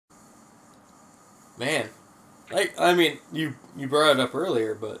Man, I mean, you brought it up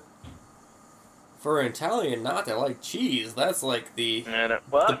earlier, but for an Italian not to like cheese, that's like the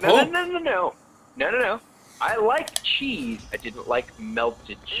Well, the Pope. No. I like cheese. I didn't like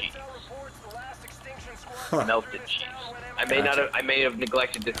melted cheese. Huh. Melted cheese. I may have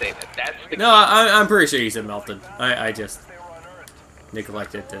neglected to say that. That's the No, I'm pretty sure you said melted. I just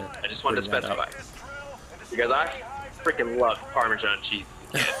neglected to. I just wanted to bring that specify. up. Because I freaking love Parmesan cheese.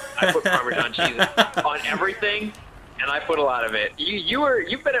 I put Parmesan cheese on everything, and I put a lot of it.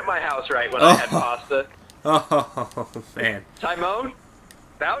 You've been at my house, right, when I had pasta? Oh, man. Timmone,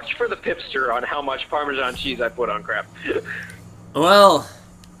 vouch for the Pipster on how much Parmesan cheese I put on crap. Well,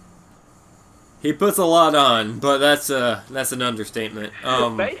 he puts a lot on, but that's an understatement.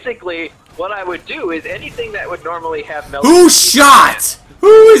 Basically, what I would do is anything that would normally have melted Who cheese shot?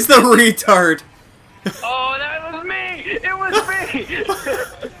 Who is the retard? Oh, that was me! It was me!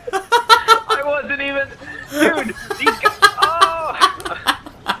 I wasn't even... Dude, these guys... Oh!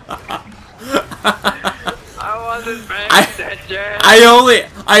 I wasn't paying attention.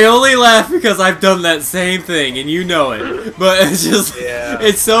 I only laugh because I've done that same thing, and you know it. But it's just... Yeah.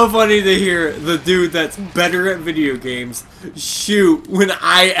 It's so funny to hear the dude that's better at video games shoot when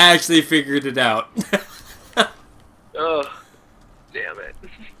I actually figured it out. Oh, damn it.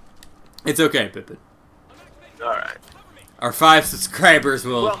 It's okay, Pippin. Alright. Our 5 subscribers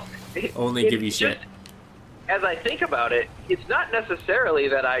will Well, only give you shit. As I think about it, it's not necessarily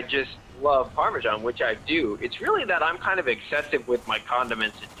that I just love Parmesan, which I do. It's really that I'm kind of excessive with my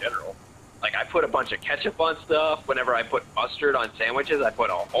condiments in general. Like, I put a bunch of ketchup on stuff. Whenever I put mustard on sandwiches, I put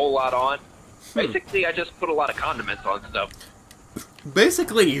a whole lot on. Basically, I just put a lot of condiments on stuff.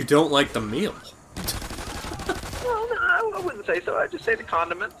 Basically, you don't like the meal. Well, no, I wouldn't say so. I'd just say the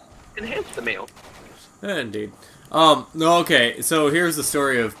condiments enhance the meal. Indeed. No, okay, so here's the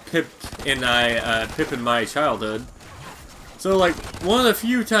story of Pip and my childhood. So, like, one of the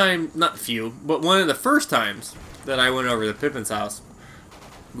few times, not few, but one of the first times that I went over to Pippin's house,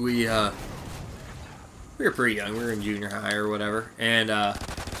 we were pretty young, we were in junior high or whatever, and,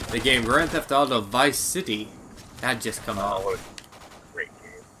 the game Grand Theft Auto Vice City had just come out. Oh, great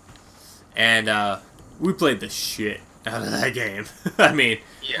game. And, we played the shit out of that game. I mean,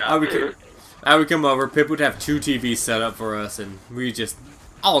 Yeah. I would come over, Pip would have 2 TVs set up for us, and we just,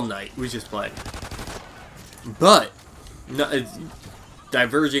 all night, we just played. But, no,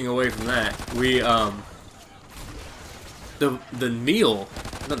 diverging away from that, we, the meal,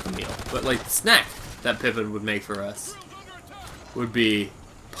 not the meal, but like the snack that Pippin would make for us would be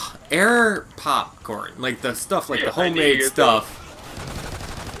air popcorn, like the stuff, like the homemade stuff,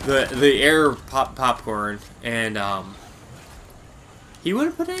 the air popcorn, and, he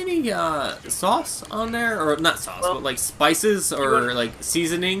wouldn't put any sauce on there, or not sauce, but like spices or like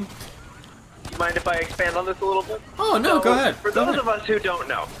seasoning. You mind if I expand on this a little bit? Oh no, go ahead. For those of us who don't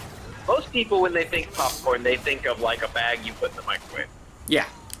know, most people when they think popcorn, they think of like a bag you put in the microwave. Yeah.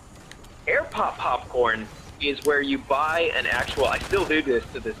 Air pop popcorn is where you buy an actual. I still do this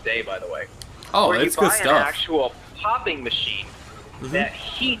to this day, by the way. Oh, where it's you good buy stuff. an actual popping machine that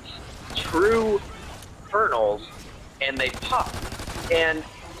heats true kernels, and they pop. And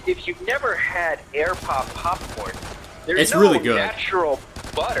if you've never had air pop popcorn, there's no really good. natural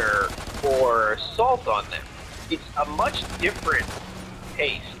butter or salt on them. It's a much different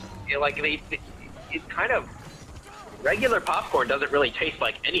taste. It's kind of regular popcorn doesn't really taste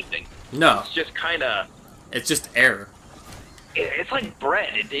like anything. No, It's just kind of. it's just air. It's like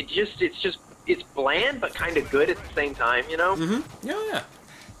bread. It's bland but kind of good at the same time, you know. Yeah.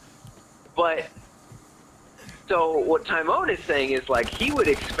 But. So what Timmone is saying is like he would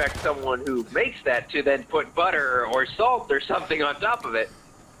expect someone who makes that to then put butter or salt or something on top of it.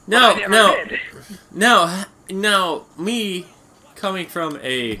 No, But I never did. no. Me coming from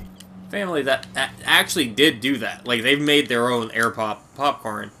a family that actually did do that. Like they've made their own air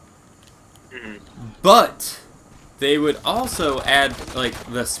popcorn, but they would also add like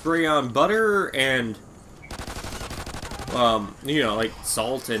the spray on butter and you know, like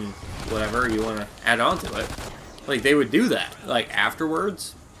salt and whatever you want to add onto it. Like, they would do that, like,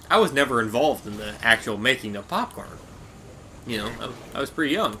 afterwards. I was never involved in the actual making of popcorn. You know, I was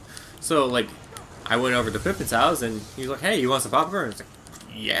pretty young. So, like, I went over to Pippin's house, and he was like, hey, you want some popcorn? And I was like,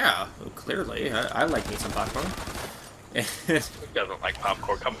 yeah, well, clearly. I like me some popcorn. Who doesn't like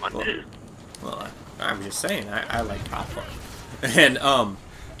popcorn? Come on. Well, I'm just saying, I like popcorn. And,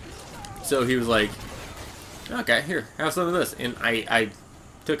 so he was like, okay, here, have some of this. And I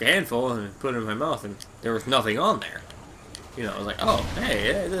took a handful and put it in my mouth, and there was nothing on there. You know, I was like, oh,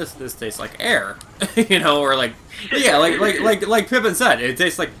 hey, this tastes like air. You know, or like, yeah, like Pippin said, it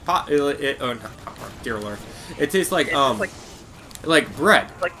tastes like not popcorn, dear Lord. It tastes like, like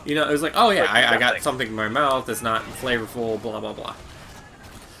bread. like, You know, it was like, oh yeah, like I got nothing. something in my mouth that's not flavorful, blah, blah, blah.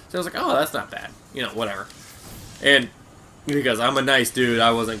 So I was like, oh, that's not bad. You know, whatever. And because I'm a nice dude,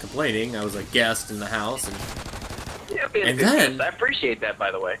 I wasn't complaining. I was a guest in the house. Yeah, And then... I appreciate that,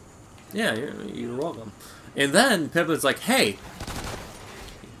 by the way. Yeah, you're welcome. And then Pippin's like, hey,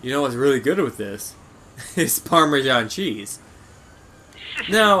 you know what's really good with this? It's Parmesan cheese.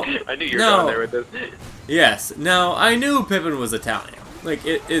 Now, I knew you were going there with this. Yes. Now, I knew Pippin was Italian. Like,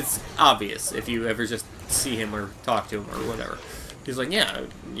 it's obvious if you ever just see him or talk to him or whatever. He's like, yeah,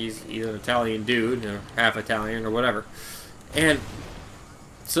 he's an Italian dude, or half Italian or whatever. And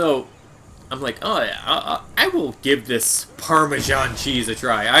so I'm like, oh yeah, I will give this Parmesan cheese a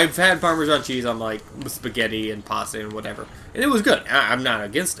try. I've had Parmesan cheese on like spaghetti and pasta and whatever, and it was good. I'm not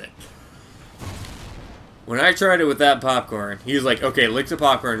against it. When I tried it with that popcorn, he was like, okay, lick the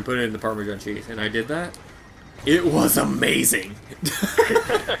popcorn and put it in the Parmesan cheese, and I did that. It was amazing.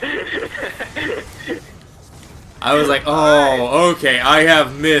 I was like, oh, okay, I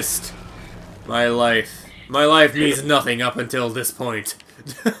have missed my life. My life means nothing up until this point.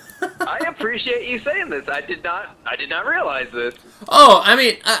 I appreciate you saying this. I did not realize this. Oh, I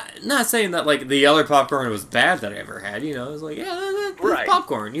mean, not saying that like the other popcorn was bad that I ever had. You know, it was like, yeah, that's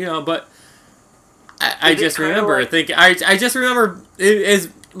popcorn. You know, but I just remember thinking. I just remember it is.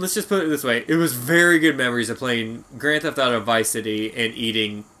 Let's just put it this way. It was very good memories of playing Grand Theft Auto Vice City and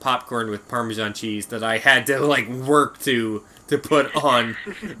eating popcorn with Parmesan cheese that I had to, like, work to put on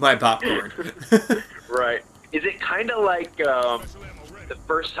my popcorn. Right. Is it kind of like the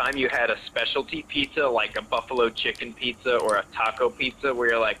first time you had a specialty pizza, like a buffalo chicken pizza or a taco pizza,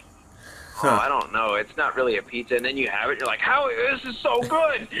 where you're like, oh, I don't know, it's not really a pizza, and then you have it, you're like, how, this is so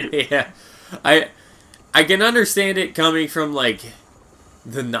good! Yeah. I can understand it coming from, like,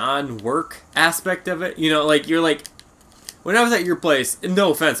 the non-work aspect of it. You know, like, you're like, when I was at your place,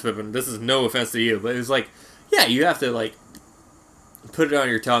 no offense, Pippin, this is no offense to you, but it was like, yeah, you have to, like, put it on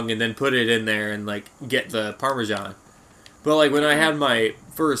your tongue and then put it in there and, like, get the Parmesan. But, like, when I had my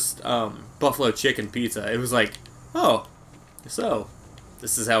first buffalo chicken pizza, it was like, oh, so,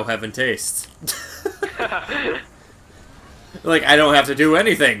 this is how heaven tastes. Like, I don't have to do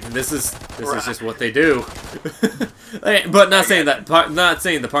anything. This is just what they do. But not saying that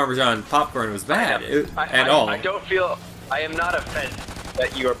the Parmesan popcorn was bad at all. I don't feel. I am not offended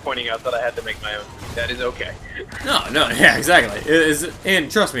that you are pointing out that I had to make my own. That is okay. No, yeah, exactly. It is, and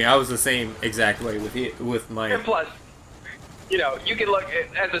trust me, I was the same exact way with my. And plus, you know, you can look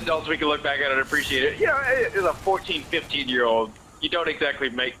as adults. We can look back at it and appreciate it. You know, as a 14, 15-year-old, you don't exactly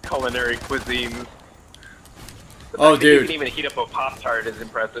make culinary cuisines. Oh, dude. You can even heat up a Pop-Tart is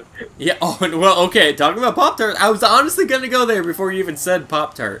impressive. Yeah, oh, well, okay, talking about Pop-Tart, I was honestly going to go there before you even said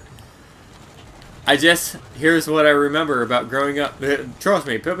Pop-Tart. Here's what I remember about growing up. Trust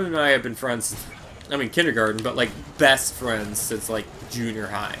me, Pippin and I have been friends, I mean, kindergarten, but, like, best friends since, like, junior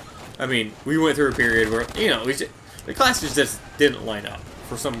high. I mean, we went through a period where, you know, the classes just didn't line up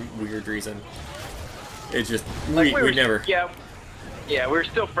for some weird reason. It just, we never... Yeah, we were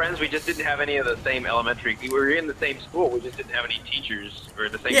still friends. We just didn't have any of the same elementary. We were in the same school. We just didn't have any teachers or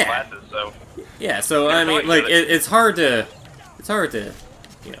the same classes. So yeah. So I mean, like, it's hard to,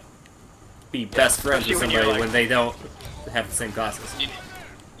 you know, be best friends with somebody when they don't have the same classes.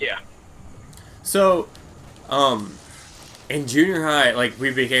 Yeah. So, in junior high, like,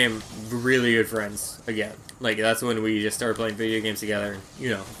 we became really good friends again. Like, that's when we just started playing video games together.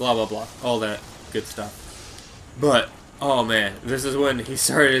 You know, blah blah blah, all that good stuff. But oh man, this is when he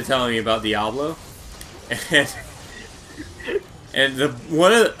started telling me about Diablo, and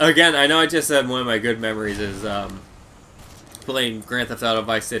again, I know I just said one of my good memories is playing Grand Theft Auto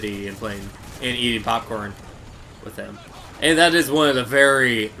Vice City and eating popcorn with him, and that is one of the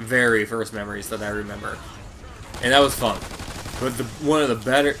very, very first memories that I remember, and that was fun. But one of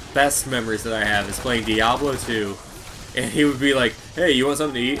the best memories that I have is playing Diablo 2, and he would be like, "Hey, you want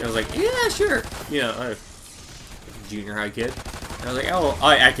something to eat?" And I was like, "Yeah, sure," you know. Junior high kid. And I was like, oh,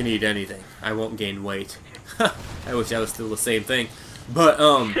 I can eat anything. I won't gain weight. I wish I was still the same thing. But,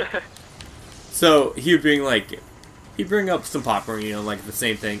 so he'd bring up some popcorn, you know, like the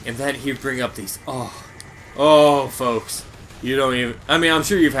same thing. And then he'd bring up these, oh, folks. You don't even, I mean, I'm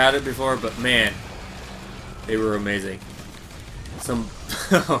sure you've had it before, but man, they were amazing. Some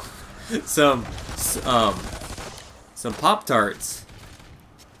Pop-Tarts.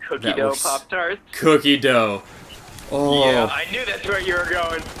 Cookie dough Pop-Tarts? Cookie dough. Oh. Yeah, I knew that's where you were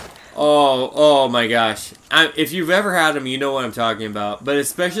going. Oh my gosh. If you've ever had them, you know what I'm talking about. But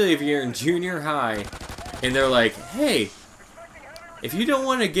especially if you're in junior high, and they're like, hey, if you don't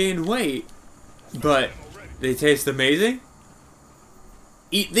want to gain weight, but they taste amazing.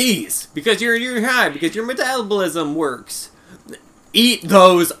 Eat these because you're high, because your metabolism works. Eat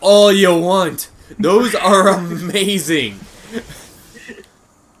those all you want. Those are amazing.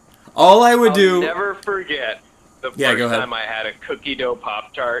 All I would do. I'll never forget the first time I had a cookie dough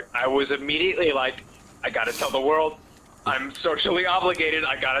Pop-Tart. I was immediately like, I gotta tell the world. I'm socially obligated.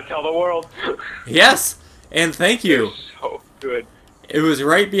 I gotta tell the world. Yes, and thank you. They're so good. It was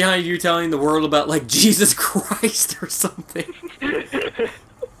right behind you telling the world about like Jesus Christ or something.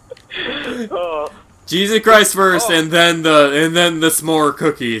 Jesus Christ first, and then the s'more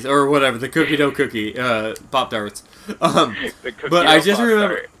cookies or whatever, the cookie dough cookie Pop-Tarts. But I just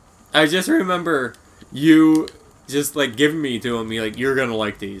remember you just like giving me to him. You're gonna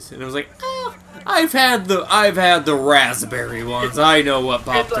like these, and I was like, oh, I've had the raspberry ones. I know what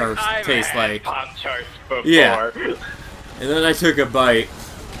Pop-Tarts taste like. Pop-Tarts before. Yeah. And then I took a bite,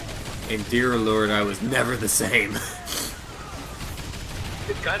 and dear Lord, I was never the same.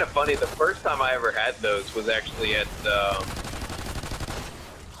 It's kind of funny. The first time I ever had those was actually at, I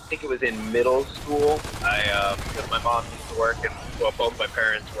think it was in middle school. Because my mom used to work, and well, both my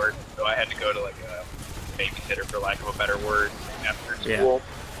parents worked, so I had to go to like a babysitter, for lack of a better word, after school.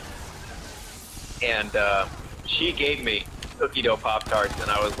 Yeah. And she gave me cookie dough Pop-Tarts,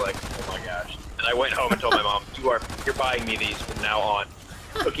 and I was like, oh my gosh. And I went home and told my mom, you're buying me these from now on.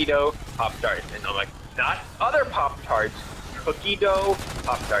 Cookie dough Pop-Tarts. And I'm like, not other Pop-Tarts. Cookie dough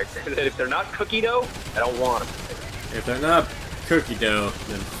Pop-Tarts. If they're not cookie dough, I don't want them. If they're not cookie dough,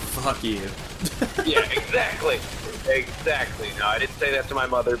 then fuck you. Yeah, exactly. Exactly. No, I didn't say that to my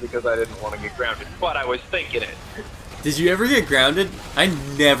mother because I didn't want to get grounded, but I was thinking it. Did you ever get grounded? I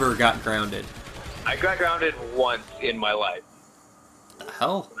never got grounded. I got grounded once in my life. The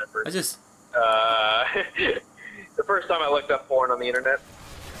hell? I just... the first time I looked up porn on the internet.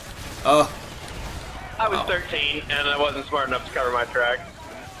 Oh. I was 13, and I wasn't smart enough to cover my tracks.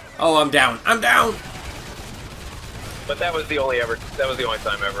 Oh, I'm down. I'm down! But that was the only time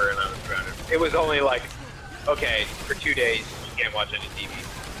ever, and I was grounded. It was only like, okay, for 2 days, you can't watch any TV.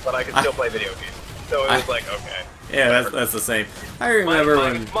 But I can still play video games. So it was like, okay. Yeah, that's the same. I remember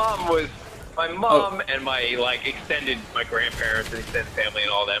when... My mom and my my grandparents and extended family and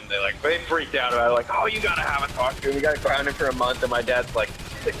all them, they freaked out about it, like, oh, you gotta have a talk to him, you gotta ground him for a month, and my dad's like,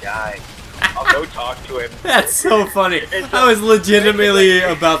 he's a guy. I'll go talk to him. That's so funny. I was legitimately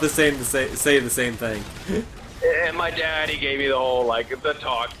about to say the same thing. And my dad, he gave me the whole the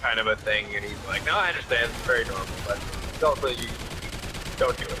talk kind of a thing, and he's like, no, I understand, it's very normal, but also you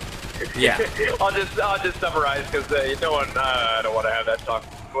don't do it. Yeah. I'll just summarize because I don't want to have that talk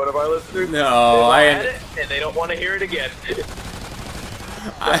with one of our listeners. No, I had it, and they don't want to hear it again.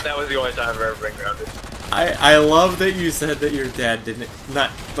 That was the only time I've ever been grounded. I love that you said that your dad didn't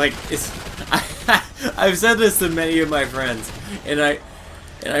I've said this to many of my friends, and I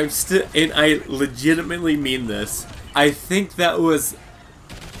legitimately mean this. I think that was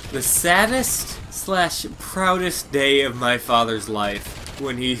the saddest / proudest day of my father's life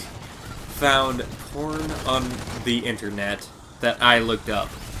when he found porn on the internet that I looked up.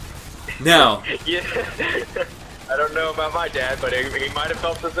 Now, yeah, I don't know about my dad, but he might have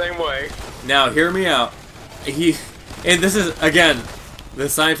felt the same way. Now, hear me out. And this is again the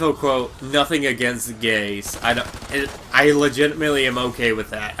Seinfeld quote: "Nothing against gays. I legitimately am okay with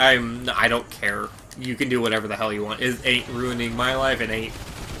that. I don't care. You can do whatever the hell you want. It ain't ruining my life. It ain't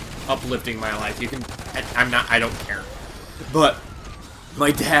uplifting my life. You can. I don't care. But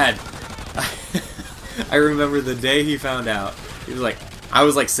my dad, I remember the day he found out. He was like, I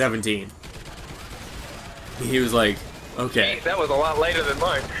was like 17. He was like, okay. That was a lot later than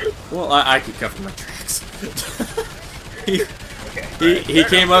mine. Well, I could cover my tracks. He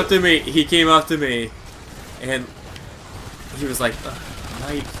came up to me. He came up to me, and he was like,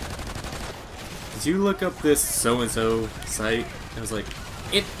 Mike, did you look up this so-and-so site? I was like,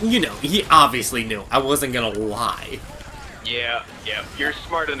 he obviously knew. I wasn't gonna lie. Yeah. You're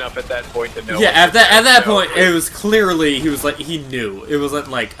smart enough at that point to know. Yeah, at that point, it was clearly he knew. It wasn't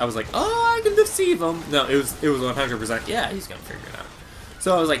like I was like, oh, I can deceive him. No, it was 100%. Yeah, he's gonna figure it out.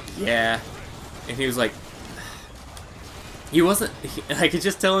 So I was like, yeah, and he was like, he wasn't. I could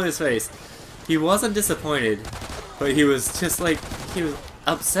just tell in his face, he wasn't disappointed, but he was just like he was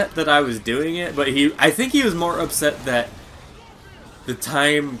upset that I was doing it. But I think he was more upset that the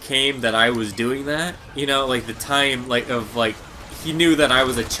time came that I was doing that, like the time, he knew that I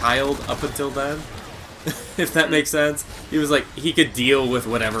was a child up until then, if that makes sense. He was like, he could deal with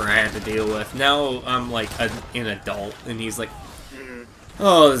whatever I had to deal with. Now I'm like an adult, and he's like,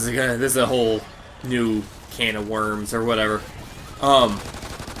 oh, this is a whole new can of worms or whatever.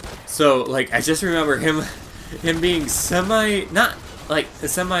 So, like, I just remember him being not, like,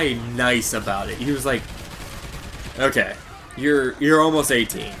 semi-nice about it. He was like, okay, you're almost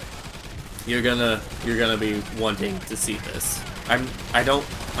 18. You're gonna be wanting to see this. I'm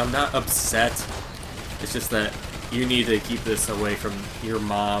not upset. It's just that you need to keep this away from your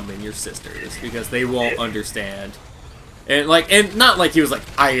mom and your sisters because they won't understand. And not like he was like,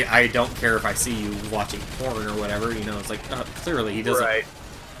 I don't care if I see you watching porn or whatever, you know. It's like, clearly he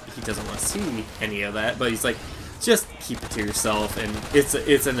doesn't want to see any of that, but he's like, just keep it to yourself, and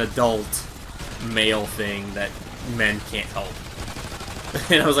it's an adult male thing that men can't help.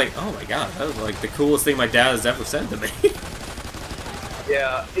 And I was like, oh my god, that was like the coolest thing my dad has ever said to me.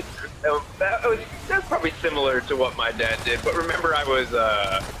 Yeah, that's probably similar to what my dad did, but remember I was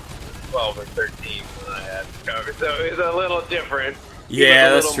 12 or 13 when I had COVID, so it was a little different. Yeah,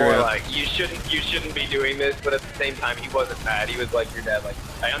 that's true. More like, you shouldn't be doing this, but at the same time, he wasn't mad. He was like your dad, like,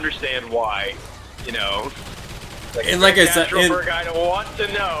 I understand why, you know. Like, and like I said, for a guy to want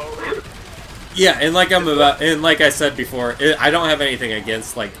to know. Yeah, and like I said before, I don't have anything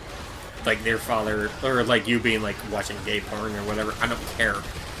against like their father or like you being like watching gay porn or whatever. I don't care,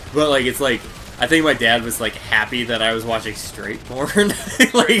 but like it's like I think my dad was like happy that I was watching straight porn.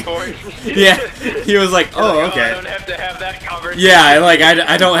 Like, porn. Yeah, he was like, oh, okay. I don't have to have that conversation. Yeah, like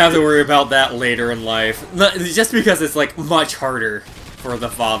I don't have to worry about that later in life. Just because it's like much harder for the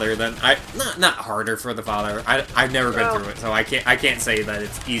father than not harder for the father. I've never been through it, so I can't say that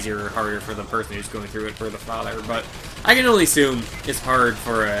it's easier or harder for the person who's going through it for the father. But I can only assume it's hard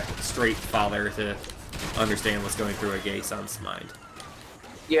for a straight father to understand what's going through a gay son's mind.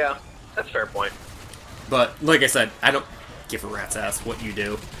 Yeah, that's a fair point. But like I said, I don't give a rat's ass what you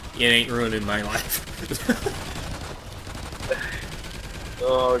do. It ain't ruining my life.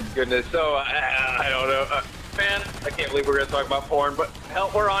 Oh goodness. So I don't know. Man, I can't believe we're going to talk about porn, but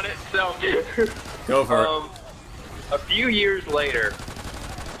hell, we're on it, so... Go for it. A few years later,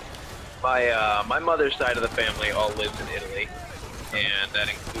 my mother's side of the family all lives in Italy, and that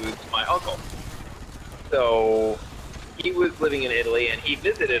includes my uncle. So, he was living in Italy, and he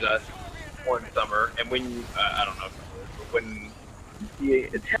visited us one summer, and when, I don't know, when the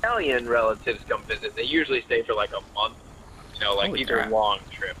Italian relatives come visit, they usually stay for like a month, you know, like these are long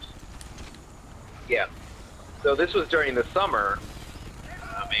trips. Yeah. So this was during the summer,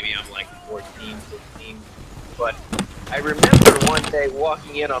 maybe I'm like 14, 15, but I remember one day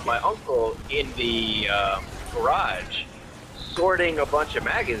walking in on my uncle in the garage, sorting a bunch of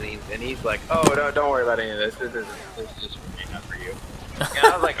magazines, and he's like, oh, no, don't worry about any of this, this is just for me, not for you. And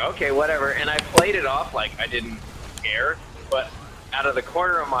I was like, okay, whatever, and I played it off like I didn't care, but out of the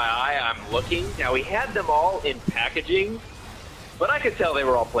corner of my eye, I'm looking. Now, he had them all in packaging, but I could tell they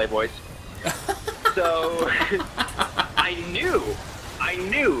were all Playboys. So, I knew,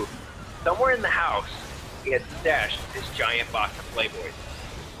 somewhere in the house, he had stashed this giant box of Playboys.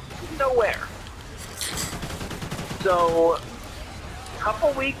 Didn't know where. So, a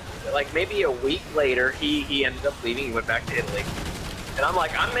couple weeks, like maybe a week later, he ended up leaving, he went back to Italy. And I'm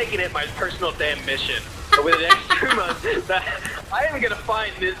like, I'm making it my personal damn mission over the next 2 months that I am going to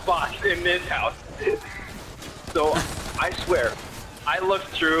find this box in this house. So, I swear, I looked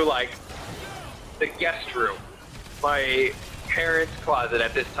through, like, the guest room, my parents' closet.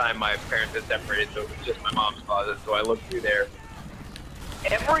 At this time, my parents had separated, so it was just my mom's closet, so I looked through there.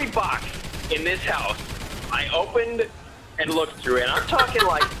 Every box in this house, I opened and looked through, and I'm talking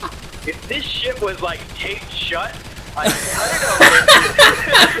like, if this shit was like taped shut, I cut it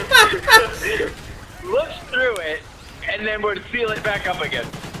open, looked through it, and then would seal it back up again.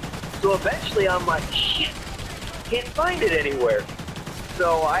 So eventually I'm like, shit, can't find it anywhere.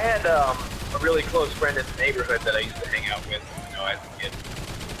 So I had a really close friend in the neighborhood that I used to hang out with, you know, as a kid.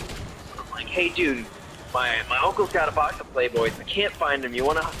 I'm like, hey dude, my uncle's got a box of Playboys, I can't find them, you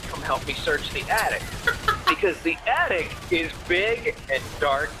want to come help me search the attic? Because the attic is big and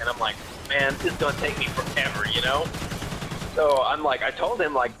dark, and I'm like, man, this is going to take me forever, you know? So I'm like, I told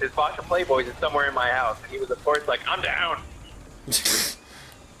him, like, this box of Playboys is somewhere in my house, and he was, of course, like, I'm down.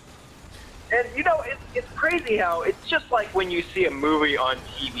 And, you know, it's crazy how it's just like when you see a movie on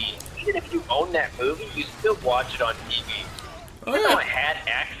TV. Even if you own that movie, you still watch it on TV. Even though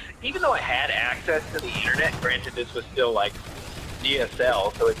I had access to the internet, granted this was still like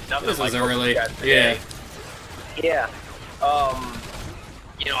DSL, so it's nothing this like was early. Yeah. Yeah.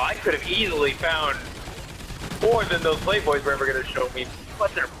 You know, I could have easily found more than those Playboys were ever going to show me.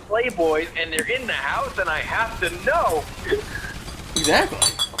 But they're Playboys, and they're in the house, and I have to know. Exactly.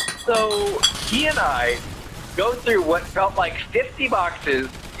 So he and I go through what felt like 50 boxes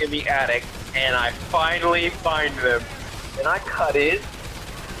in the attic, and I finally find them. And I cut in,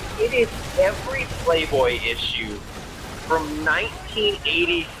 It is every Playboy issue from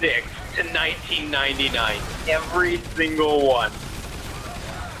 1986 to 1999. Every single one.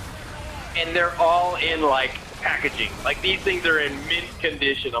 And they're all in, like, packaging. Like, these things are in mint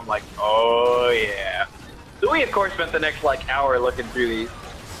condition. I'm like, oh, yeah. So we, of course, spent the next, like, hour looking through these.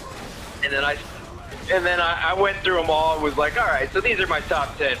 And then I went through them all and was like, all right, so these are my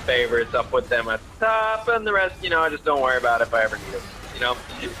top 10 favorites. I'll put them at the top, and the rest, you know, I just don't worry about it if I ever need them, you know?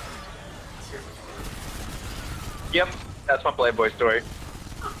 Yep, that's my Playboy story.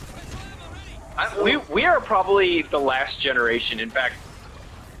 We are probably the last generation. In fact,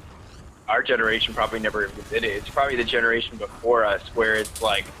 our generation probably never even did it. It's probably the generation before us where it's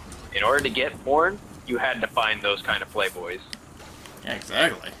like, in order to get porn, you had to find those kind of Playboys. Yeah,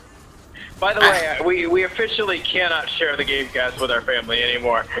 exactly. By the way, we officially cannot share the GameCast with our family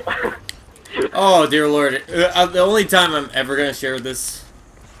anymore. Oh, dear Lord. The only time I'm ever going to share this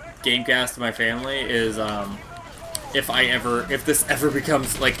GameCast with my family is if this ever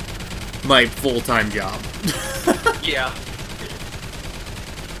becomes, like, my full-time job. Yeah.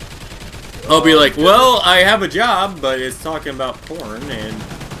 I'll be like, well, I have a job, but it's talking about porn and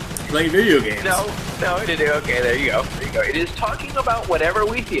playing video games. No, okay, there you go. There you go. It is talking about whatever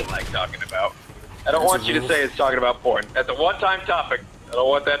we feel like talking about. I don't want you to say it's talking about porn. That's a one-time topic. I don't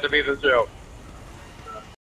want that to be the show.